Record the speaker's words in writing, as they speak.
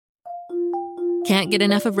Can't get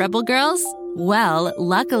enough of Rebel Girls? Well,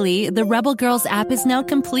 luckily, the Rebel Girls app is now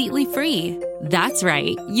completely free. That's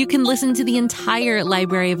right. You can listen to the entire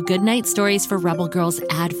library of goodnight stories for Rebel Girls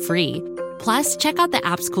ad-free. Plus, check out the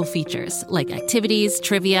app's cool features like activities,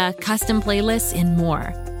 trivia, custom playlists, and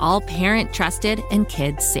more. All parent-trusted and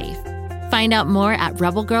kids-safe. Find out more at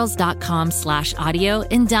rebelgirls.com/audio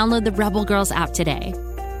and download the Rebel Girls app today.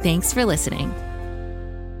 Thanks for listening.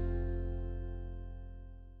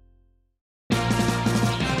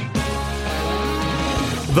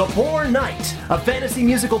 The Poor Knight, a fantasy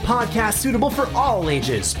musical podcast suitable for all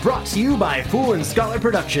ages, brought to you by Fool and Scholar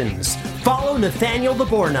Productions. Follow Nathaniel the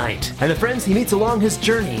Boar Knight and the friends he meets along his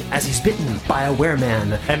journey as he's bitten by a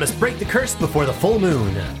wereman and must break the curse before the full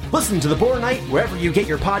moon. Listen to The Boar Knight wherever you get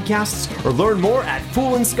your podcasts or learn more at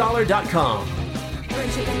foolandscholar.com.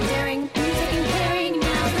 Friendship and daring, music and caring,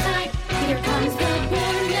 now's the night. Here comes the Boar Knight.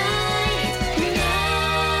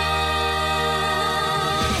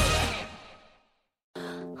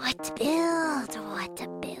 What to build? What to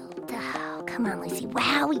build? Oh, come on, Lucy.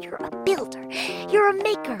 Wow, you're a builder. You're a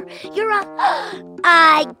maker. You're a...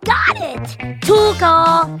 I got it! Tool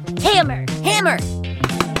call. Hammer. Hammer.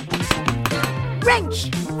 Wrench.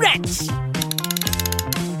 Wrench.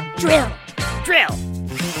 Drill. Drill.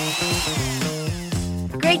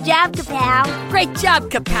 Great job, Kapow. Great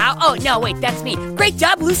job, Kapow. Oh, no, wait, that's me. Great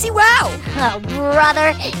job, Lucy. Wow. Oh,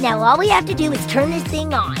 brother. Now all we have to do is turn this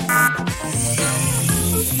thing on.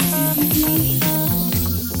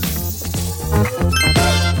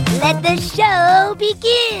 Let the show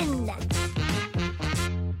begin!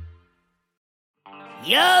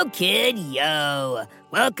 Yo, kid, yo.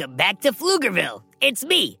 Welcome back to Pflugerville. It's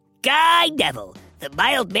me, Guy Neville, the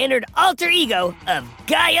mild-mannered alter ego of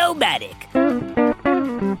Guy-O-Matic.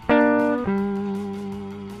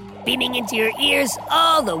 Beaming into your ears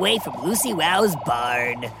all the way from Lucy Wow's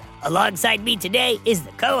barn. Alongside me today is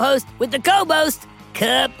the co-host with the co-most,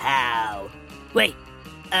 Kapow. Wait,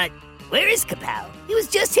 where is Kapow? He was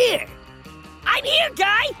just here. I'm here,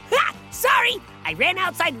 Guy! Ha! Sorry! I ran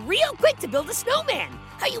outside real quick to build a snowman.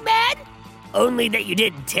 Are you mad? Only that you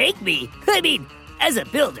didn't take me. I mean, as a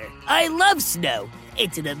builder, I love snow.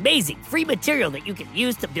 It's an amazing free material that you can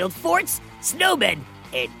use to build forts, snowmen,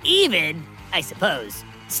 and even, I suppose,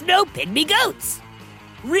 snow pygmy goats.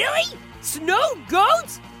 Really? Snow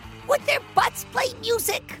goats? Would their butts play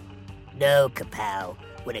music? No, Kapow.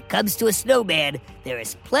 When it comes to a snowman, there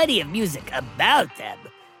is plenty of music about them.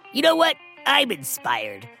 You know what? I'm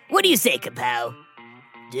inspired. What do you say, Kapow?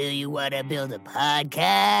 Do you want to build a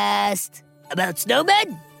podcast about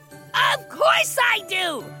snowmen? Of course I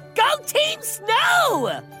do! Go Team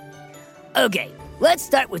Snow! Okay, let's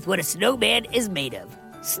start with what a snowman is made of.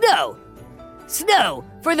 Snow. Snow,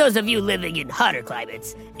 for those of you living in hotter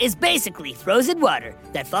climates, is basically frozen water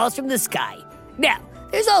that falls from the sky. Now,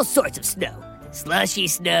 there's all sorts of snow. Slushy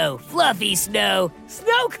snow, fluffy snow,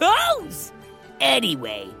 snow cones!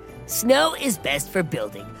 Anyway, snow is best for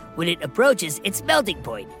building when it approaches its melting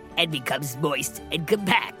point and becomes moist and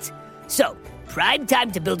compact. So, prime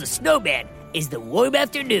time to build a snowman is the warm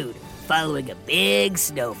afternoon following a big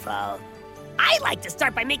snowfall. I like to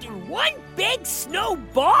start by making one big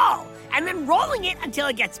snowball and then rolling it until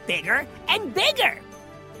it gets bigger and bigger.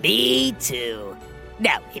 Me too.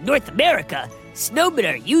 Now, in North America, snowmen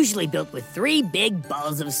are usually built with 3 big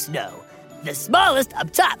balls of snow, the smallest up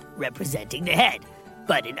top representing the head.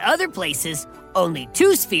 But in other places, only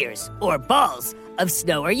 2 spheres, or balls, of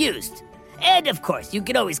snow are used. And of course, you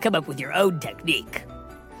can always come up with your own technique.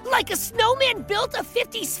 Like a snowman built of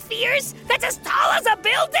 50 spheres that's as tall as a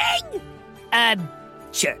building?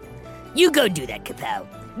 Sure. You go do that, Kapow.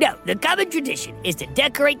 No, the common tradition is to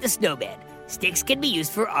decorate the snowman. Sticks can be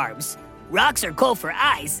used for arms, rocks or coal for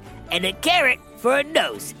eyes, and a carrot for a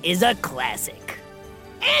nose is a classic.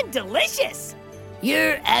 And delicious!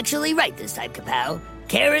 You're actually right this time, Kapow.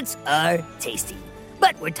 Carrots are tasty.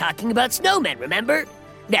 But we're talking about snowmen, remember?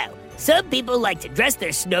 Now, some people like to dress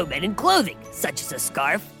their snowmen in clothing, such as a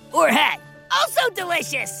scarf or hat. Also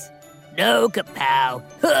delicious! No, Kapow.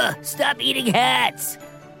 Stop eating hats.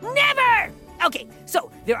 Never! Okay,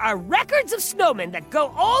 so there are records of snowmen that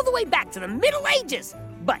go all the way back to the Middle Ages,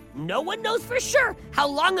 but no one knows for sure how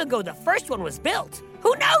long ago the first one was built.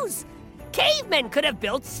 Who knows? Cavemen could have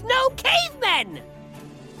built SnowCaveMen!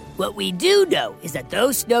 What we do know is that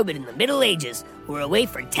those snowmen in the Middle Ages were a way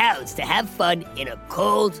for towns to have fun in a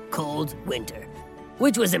cold, cold winter.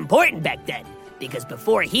 Which was important back then, because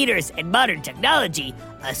before heaters and modern technology,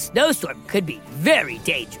 a snowstorm could be very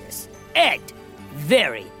dangerous and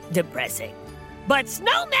very depressing. But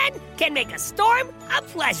snowmen can make a storm a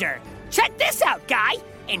pleasure. Check this out, Guy.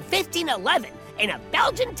 In 1511, in a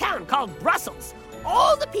Belgian town called Brussels,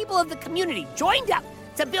 all the people of the community joined up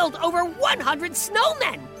to build over 100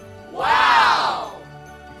 snowmen. Wow!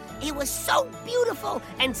 It was so beautiful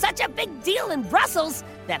and such a big deal in Brussels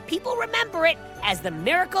that people remember it as the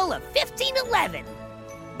miracle of 1511.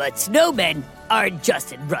 But snowmen aren't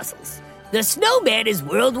just in Brussels. The snowman is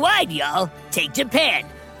worldwide, y'all. Take Japan.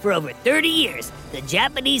 For over 30 years, the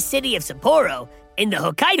Japanese city of Sapporo, in the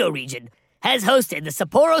Hokkaido region, has hosted the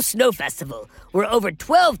Sapporo Snow Festival, where over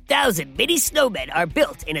 12,000 mini snowmen are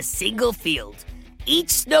built in a single field. Each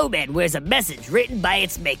snowman wears a message written by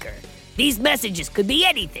its maker. These messages could be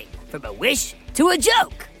anything, from a wish to a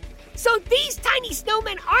joke. So these tiny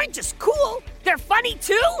snowmen aren't just cool, they're funny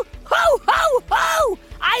too? Ho, ho, ho!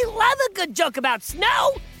 I love a good joke about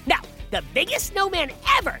snow! Now, the biggest snowman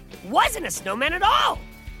ever wasn't a snowman at all.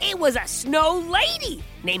 It was a snow lady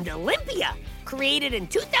named Olympia, created in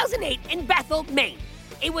 2008 in Bethel, Maine.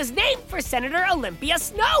 It was named for Senator Olympia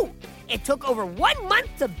Snow. It took over 1 month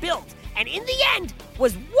to build, and in the end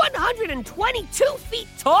was 122 feet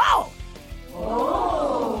tall.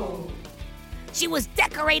 Oh! She was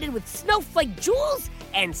decorated with snowflake jewels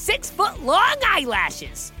and 6-foot-long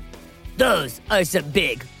eyelashes. Those are some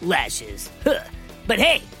big lashes. Huh. But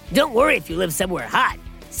hey, don't worry if you live somewhere hot.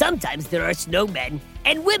 Sometimes there are snowmen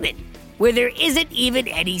and women where there isn't even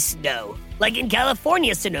any snow, like in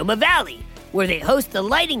California's Sonoma Valley, where they host the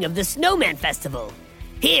lighting of the Snowman Festival.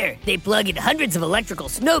 Here, they plug in hundreds of electrical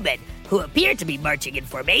snowmen who appear to be marching in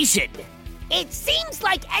formation. It seems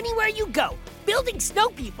like anywhere you go, building snow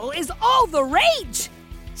people is all the rage.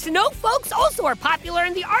 Snow folks also are popular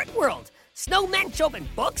in the art world. Snowmen show up in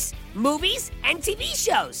books, movies, and TV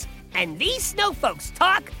shows. And these snow folks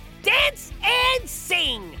talk, dance, and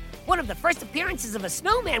sing. One of the first appearances of a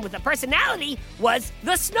snowman with a personality was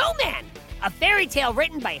The Snowman, a fairy tale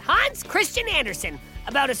written by Hans Christian Andersen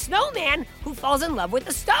about a snowman who falls in love with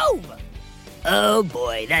a stove. Oh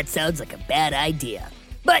boy, that sounds like a bad idea.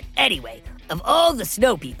 But anyway, of all the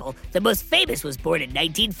snow people, the most famous was born in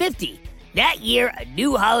 1950. That year, a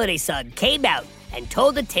new holiday song came out and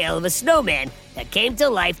told the tale of a snowman that came to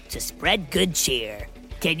life to spread good cheer.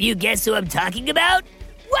 Can you guess who I'm talking about?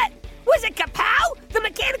 What? Was it Kapow, the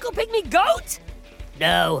mechanical pygmy goat?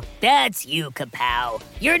 No, that's you, Kapow.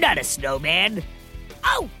 You're not a snowman.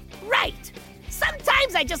 Oh, right.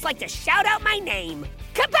 Sometimes I just like to shout out my name.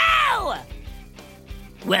 Kapow!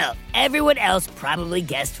 Well, everyone else probably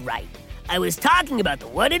guessed right. I was talking about the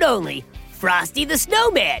one and only Frosty the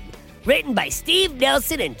Snowman, written by Steve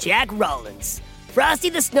Nelson and Jack Rollins. Frosty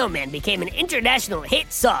the Snowman became an international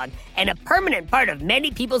hit song and a permanent part of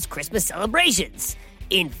many people's Christmas celebrations.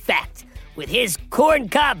 In fact, with his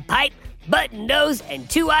corncob pipe, button nose, and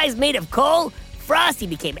 2 eyes made of coal, Frosty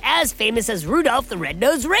became as famous as Rudolph the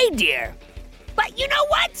Red-Nosed Reindeer. But you know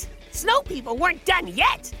what? Snow people weren't done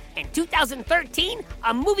yet. In 2013,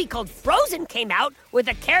 a movie called Frozen came out with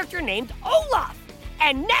a character named Olaf.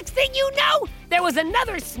 And next thing you know, there was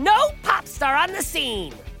another snow pop star on the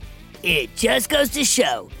scene. It just goes to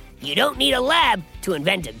show, you don't need a lab to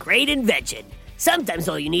invent a great invention. Sometimes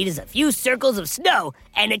all you need is a few circles of snow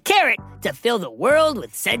and a carrot to fill the world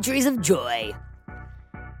with centuries of joy.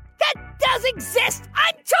 That does exist!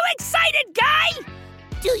 I'm too excited, guy!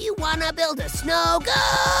 Do you wanna build a snow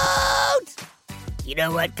goat? You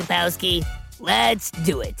know what, Kapowski? Let's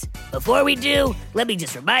do it. Before we do, let me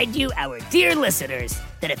just remind you, our dear listeners,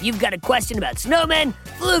 that if you've got a question about snowmen,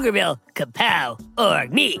 Pflugerville, Kapow, or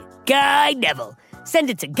me, Guy Neville,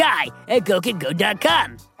 send it to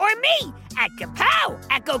guy@gokidgo.com or me at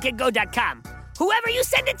kapow@gokidgo.com. Whoever you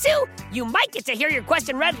send it to, you might get to hear your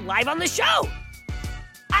question read live on the show.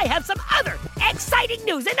 I have some other exciting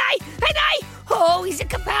news, oh, easy,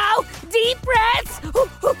 Kapow, deep breaths,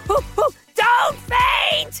 don't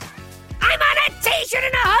faint! I'm on a t-shirt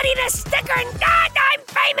and a hoodie and a sticker, and God, I'm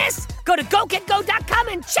famous! Go to GoKidGo.com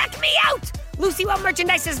and check me out! Lucy Well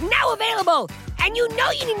merchandise is now available, and you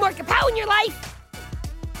know you need more Kapow in your life.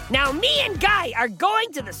 Now me and Guy are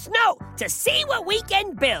going to the snow to see what we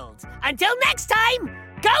can build. Until next time,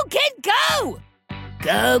 go kid go!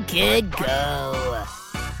 Go kid go!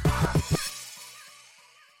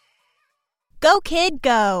 Go Kid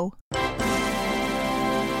Go!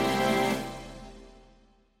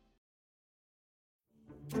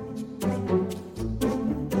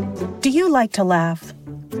 Do you like to laugh?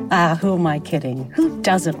 Who am I kidding? Who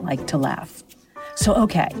doesn't like to laugh? So,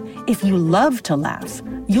 okay, if you love to laugh,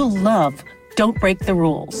 you'll love Don't Break the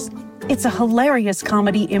Rules. It's a hilarious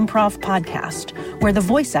comedy improv podcast where the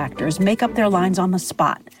voice actors make up their lines on the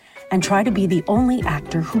spot and try to be the only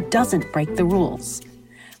actor who doesn't break the rules.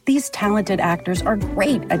 These talented actors are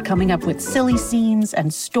great at coming up with silly scenes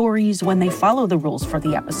and stories when they follow the rules for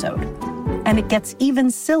the episode. And it gets even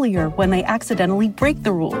sillier when they accidentally break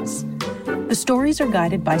the rules. The stories are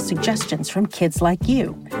guided by suggestions from kids like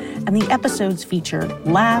you, and the episodes feature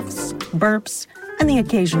laughs, burps, and the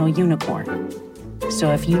occasional unicorn.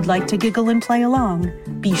 So if you'd like to giggle and play along,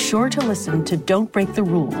 be sure to listen to Don't Break the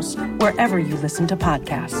Rules wherever you listen to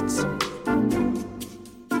podcasts.